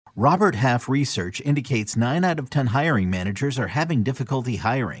Robert Half research indicates 9 out of 10 hiring managers are having difficulty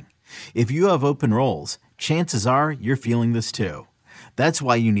hiring. If you have open roles, chances are you're feeling this too. That's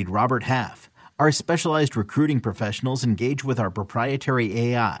why you need Robert Half. Our specialized recruiting professionals engage with our proprietary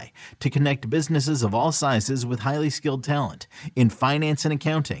AI to connect businesses of all sizes with highly skilled talent in finance and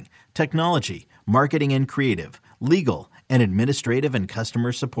accounting, technology, marketing and creative, legal, and administrative and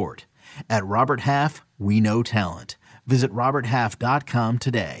customer support. At Robert Half, we know talent. Visit roberthalf.com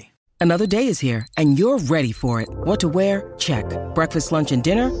today. Another day is here, and you're ready for it. What to wear? Check. Breakfast, lunch, and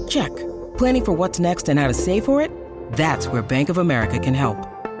dinner? Check. Planning for what's next and how to save for it? That's where Bank of America can help.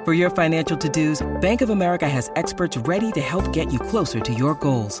 For your financial to-dos, Bank of America has experts ready to help get you closer to your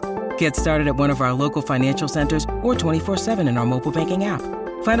goals. Get started at one of our local financial centers or 24/7 in our mobile banking app.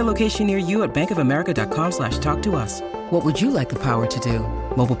 Find a location near you at bankofamerica.com/talktous. What would you like the power to do?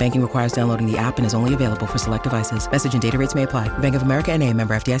 Mobile banking requires downloading the app and is only available for select devices. Message and data rates may apply. Bank of America N.A.,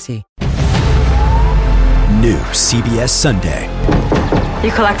 member FDIC. New CBS Sunday.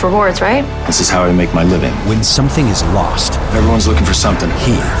 You collect rewards, right? This is how I make my living. When something is lost, everyone's looking for something.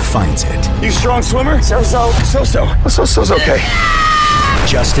 He finds it. You strong swimmer? So-so. So-so's okay.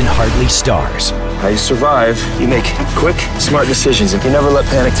 Justin Hartley stars. How you survive, you make quick, smart decisions, and you never let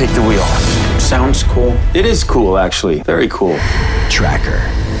panic take the wheel. Sounds cool. It is cool, actually. Very cool. Tracker.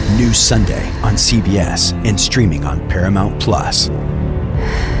 New Sunday on CBS and streaming on Paramount Plus.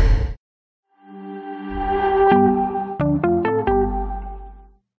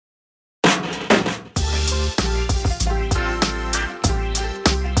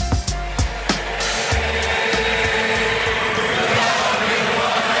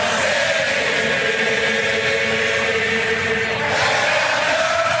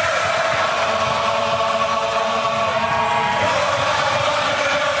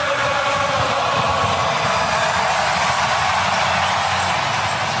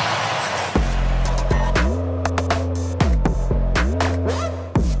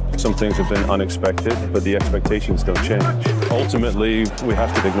 Some things have been unexpected, but the expectations don't change. Ultimately, we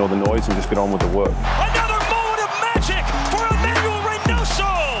have to ignore the noise and just get on with the work. Another moment of magic for Emmanuel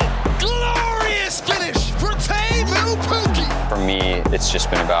Reynoso! Glorious finish for Teemu Pukki! For me, it's just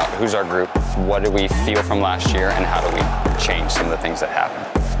been about who's our group, what do we feel from last year, and how do we change some of the things that happened.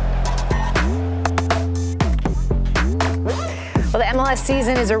 Well, the MLS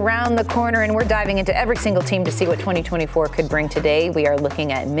season is around the corner, and we're diving into every single team to see what 2024 could bring today. We are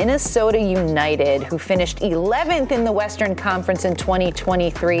looking at Minnesota United, who finished 11th in the Western Conference in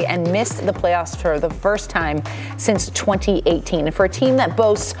 2023 and missed the playoffs for the first time since 2018. And for a team that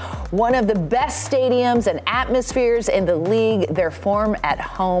boasts one of the best stadiums and atmospheres in the league, their form at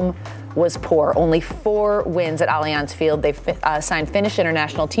home was poor. Only 4 wins at Allianz Field. They signed Finnish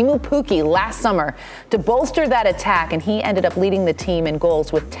international Teemu Pukki last summer to bolster that attack, and he ended up leading the team in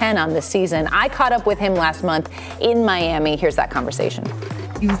goals with 10 on the season. I caught up with him last month in Miami. Here's that conversation.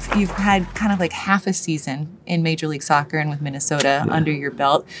 You've had kind of like half a season in Major League Soccer and with Minnesota under your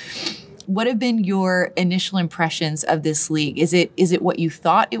belt. What have been your initial impressions of this league? Is it what you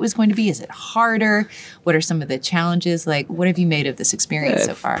thought it was going to be? Is it harder? What are some of the challenges? Like, what have you made of this experience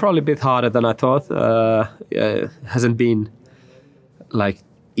so far? Probably a bit harder than I thought. It hasn't been like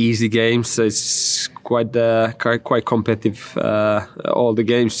easy games. It's quite competitive. All the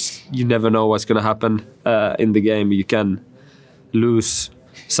games, you never know what's going to happen in the game. You can lose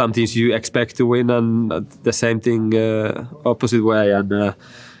some teams you expect to win, and the same thing opposite way. And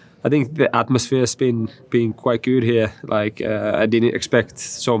I think the atmosphere has been quite good here. Like I didn't expect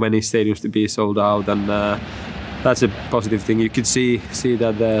so many stadiums to be sold out, and that's a positive thing. You could see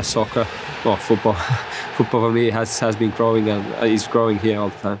that the soccer or football for me has been growing and is growing here all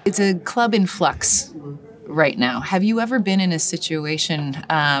the time. It's a club in flux right now. Have you ever been in a situation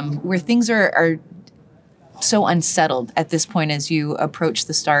where things are so unsettled at this point as you approach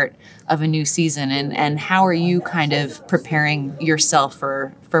the start of a new season, and how are you kind of preparing yourself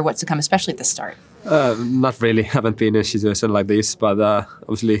for what's to come, especially at the start? Not really. Haven't been in a situation like this, but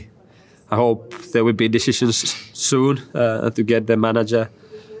obviously I hope there will be decisions soon to get the manager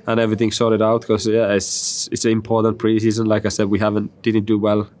and everything sorted out, because it's an important preseason. Like I said, we didn't do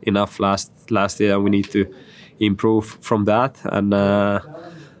well enough last year, and we need to improve from that.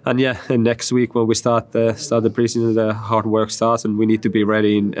 And next week when we start the preseason, the hard work starts, and we need to be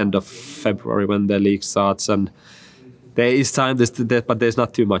ready in end of February when the league starts. And there is time, but there's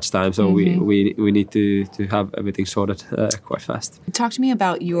not too much time, so we need to have everything sorted quite fast. Talk to me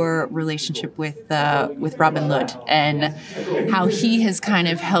about your relationship with Robin Lod and how he has kind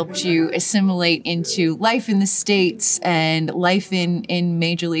of helped you assimilate into life in the States and life in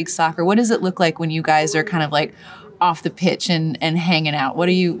Major League Soccer. What does it look like when you guys are kind of like off the pitch and hanging out? What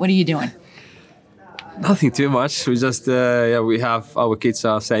are you doing? Nothing too much. We just we have our kids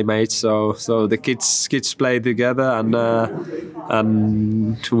are same age, so the kids play together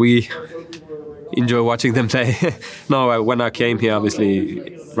and we enjoy watching them play. No, when I came here,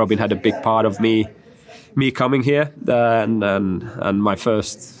 obviously Robin had a big part of me coming here, and my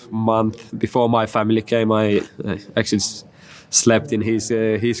first month before my family came, I actually slept in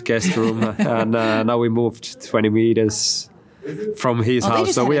his guest room, and now we moved 20 meters from his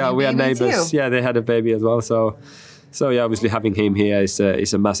house, so we are neighbors. Too. Yeah, they had a baby as well. So yeah, obviously having him here is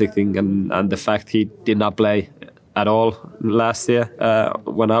a massive thing, and the fact he did not play at all last year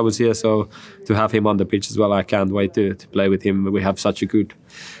when I was here. So to have him on the pitch as well, I can't wait to play with him. We have such a good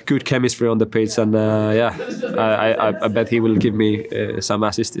chemistry on the pitch, and I bet he will give me some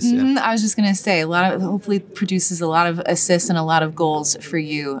assists this year. I was just going to say, hopefully produces a lot of assists and a lot of goals for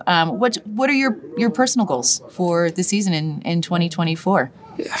you. What are your personal goals for the season in 2024?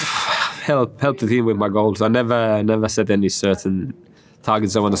 Help the team with my goals. I never set any certain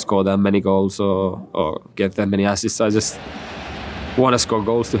targets. I want to score that many goals or get that many assists. I just want to score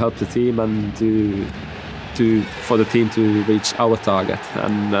goals to help the team and for the team to reach our target.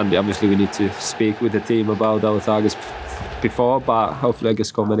 And obviously we need to speak with the team about our targets before, but hopefully I can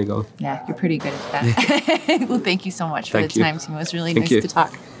score many goals. Yeah, you're pretty good at that. Well, thank you so much for the time, Teemu. It was really nice to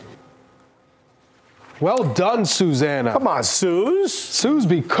talk. Well done, Susanna. Come on, Suze. Suze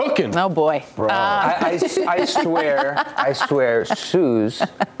be cooking. Oh, boy. Bro. I swear, Suze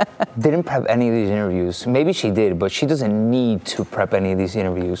didn't prep any of these interviews. Maybe she did, but she doesn't need to prep any of these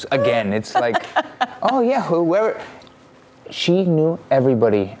interviews. Again, it's like, oh, yeah, whoever. She knew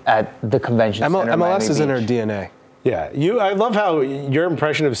everybody at the convention center. MLS is in her DNA. Yeah, I love how your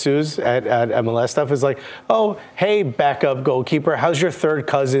impression of Suze at MLS stuff is like, oh, hey, backup goalkeeper, how's your third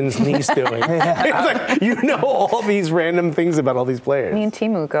cousin's niece doing? It's like, you know all these random things about all these players. Me and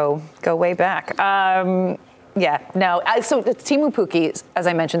Teemu go way back. So Teemu Pukki, as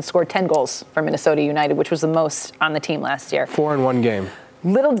I mentioned, scored 10 goals for Minnesota United, which was the most on the team last year. 4 in one game.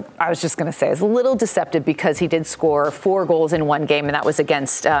 I was just going to say, it's a little deceptive because he did score 4 goals in one game, and that was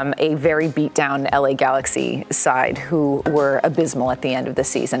against a very beat-down LA Galaxy side who were abysmal at the end of the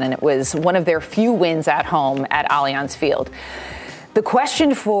season, and it was one of their few wins at home at Allianz Field. The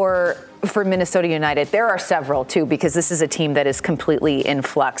question for Minnesota United, there are several, too, because this is a team that is completely in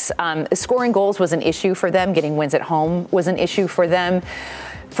flux. Scoring goals was an issue for them. Getting wins at home was an issue for them.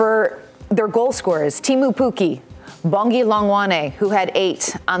 For their goal scorers, Teemu Pukki, Bongi Longwane, who had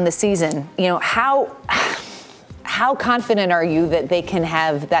 8 on the season, how confident are you that they can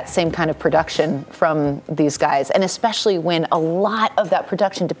have that same kind of production from these guys? And especially when a lot of that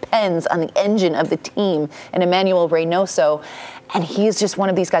production depends on the engine of the team and Emmanuel Reynoso. And he is just one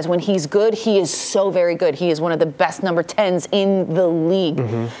of these guys. When he's good, he is so very good. He is one of the best number 10s in the league.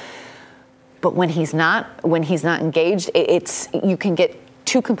 Mm-hmm. But when he's not engaged, you can get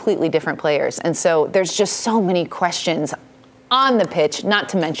 2 completely different players. And so there's just so many questions on the pitch, not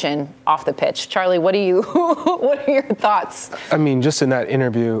to mention off the pitch. Charlie, what are your thoughts? I mean, just in that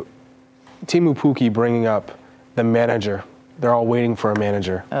interview, Teemu Pukki bringing up the manager. They're all waiting for a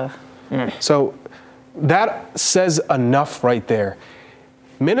manager. So that says enough right there.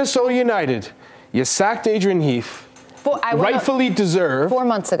 Minnesota United, you sacked Adrian Heath. Rightfully deserved. 4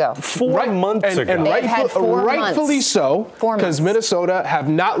 months ago. 4 months ago. And rightfully so, because Minnesota have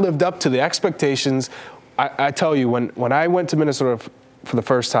not lived up to the expectations. I tell you, when I went to Minnesota for the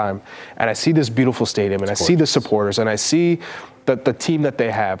first time, and I see this beautiful stadium, and I see the supporters, and I see the team that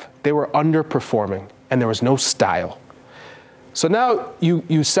they have, they were underperforming, and there was no style. So now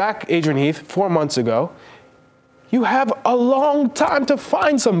you sack Adrian Heath 4 months ago. You have a long time to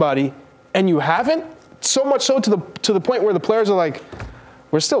find somebody, and you haven't. So much so to the point where the players are like,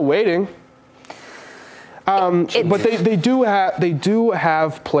 we're still waiting. But they do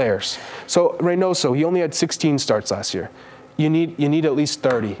have players. So Reynoso, he only had 16 starts last year. You need at least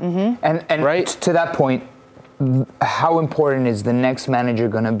 30. Mm-hmm. And right? To that point, how important is the next manager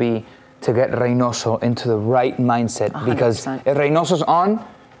going to be to get Reynoso into the right mindset? 100%. Because if Reynoso's on,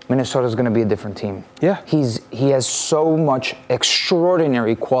 Minnesota's going to be a different team. Yeah. He has so much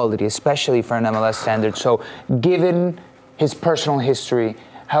extraordinary quality, especially for an MLS standard. So given his personal history,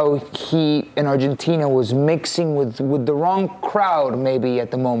 how he in Argentina was mixing with the wrong crowd maybe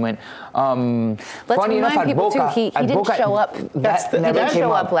at the moment. Let's remind people too, he didn't show up. He didn't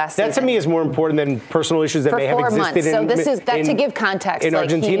show up last season. That to me is more important than personal issues that may have existed in 4 months. So to give context. In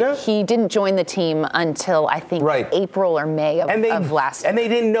Argentina? He didn't join the team until I think April or May of last year. And they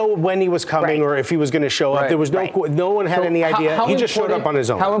didn't know when he was coming or if he was going to show up. There was no one had any idea. He just showed up on his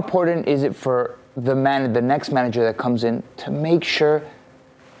own. How important is it for the next manager that comes in to make sure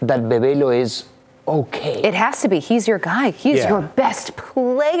that Bebelo is okay? It has to be. He's your guy. He's your best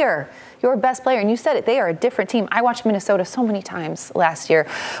player. Your best player. And you said it. They are a different team. I watched Minnesota so many times last year.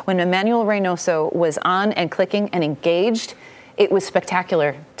 When Emmanuel Reynoso was on and clicking and engaged, it was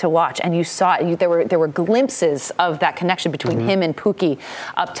spectacular to watch. And you saw it. There were glimpses of that connection between him and Pukki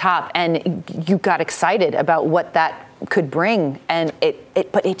up top. And you got excited about what that could bring. And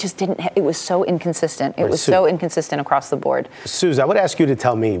but it just didn't. It was so inconsistent. It was so inconsistent across the board. Suze, I would ask you to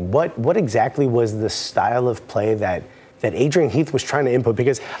tell me what exactly was the style of play that Adrian Heath was trying to input,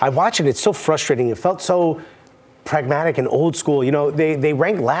 because I watch it, it's so frustrating. It felt so pragmatic and old school. You know, they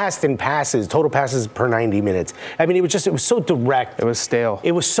ranked last in passes, total passes per 90 minutes. I mean, it was so direct. It was stale.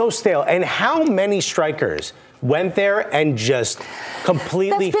 It was so stale. And how many strikers went there and just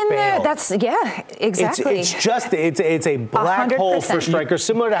completely failed? Exactly. It's a black 100%. Hole for strikers,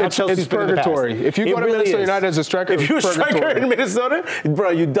 similar to how Chelsea's been in the past. If you go to Minnesota United as a striker, if you're a striker in Minnesota,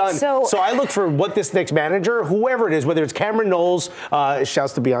 bro, you're done. So I look for what this next manager, whoever it is, whether it's Cameron Knowles,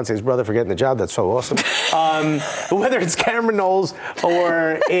 shouts to Beyonce's brother for getting the job, that's so awesome. Whether it's Cameron Knowles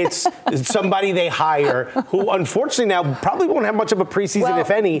or it's somebody they hire who unfortunately now probably won't have much of a preseason, if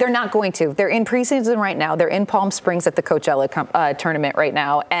any. They're not going to. They're in preseason right now. They're in Palm Springs at the Coachella tournament right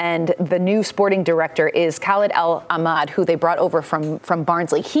now, and the new sporting director is Khalid El Ahmad, who they brought over from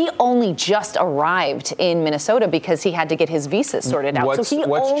Barnsley. He only just arrived in Minnesota because he had to get his visa sorted out. What's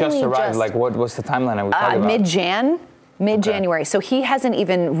just arrived? Like, what's the timeline I was talking about? Mid-January. Okay. So he hasn't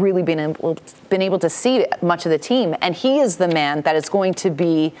even really been able to see much of the team, and he is the man that is going to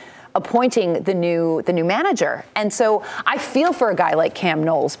be appointing the new manager. And so I feel for a guy like Cam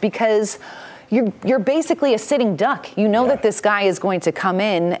Knowles, because you're basically a sitting duck. You know that this guy is going to come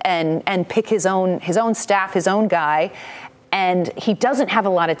in and pick his own staff, his own guy, and he doesn't have a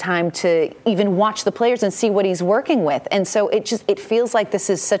lot of time to even watch the players and see what he's working with. And so it feels like this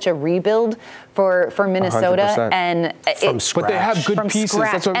is such a rebuild for Minnesota. 100%. And but they have good pieces.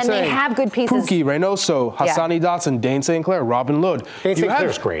 That's what I'm saying. And they have good pieces. Pukki, Reynoso, Hassani Dotson, Dane St. Clair, Robin Lod. Dane St.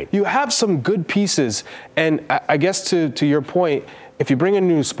 Clair's great. You have some good pieces. And I guess to your point, if you bring a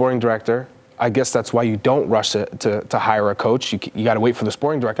new sporting director, I guess that's why you don't rush to hire a coach. You got to wait for the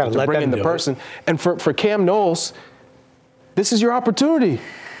sporting director to bring in the person. And for Cam Knowles, this is your opportunity.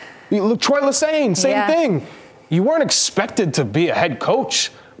 Look, Troy Lesane, same thing. You weren't expected to be a head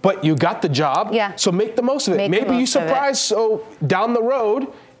coach, but you got the job. Yeah. So make the most of it. Maybe you surprise, so down the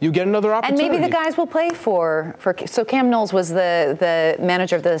road, you get another opportunity. And maybe the guys will play for so Cam Knowles was the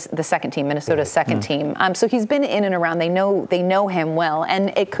manager of the second team, Minnesota's second team. So he's been in and around. They know him well,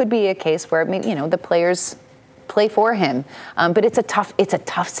 and it could be a case where maybe, the players play for him. But it's a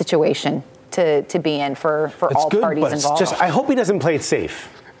tough situation to be in for all parties involved. I hope he doesn't play it safe.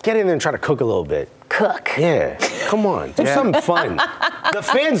 Get in there and try to cook a little bit. Cook. Yeah. Come on. Do something fun. The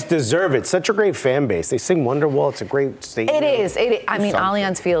fans deserve it. Such a great fan base. They sing Wonderwall. It's a great stadium. It is. I mean,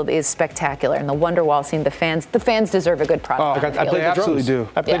 Allianz Field is spectacular, and the Wonderwall scene. The fans deserve a good product. I played the drums. Do.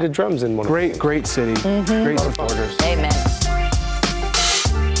 I played the drums in one. Great city. Mm-hmm. Great supporters. Amen.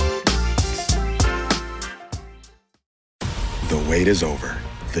 The wait is over.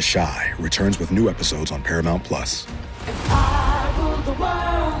 The Chi returns with new episodes on Paramount Plus.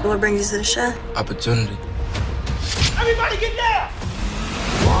 What brings you to the Chi? Opportunity. Everybody get down!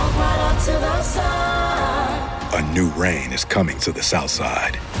 Walk right up to the side. A new reign is coming to the South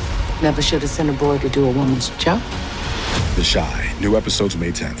Side. Never should have sent a boy to do a woman's job. The Chi. New episodes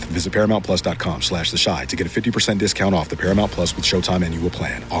May 10th. Visit ParamountPlus.com/The Chi to get a 50% discount off the Paramount Plus with Showtime annual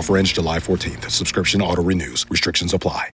plan. Offer ends July 14th. Subscription auto renews. Restrictions apply.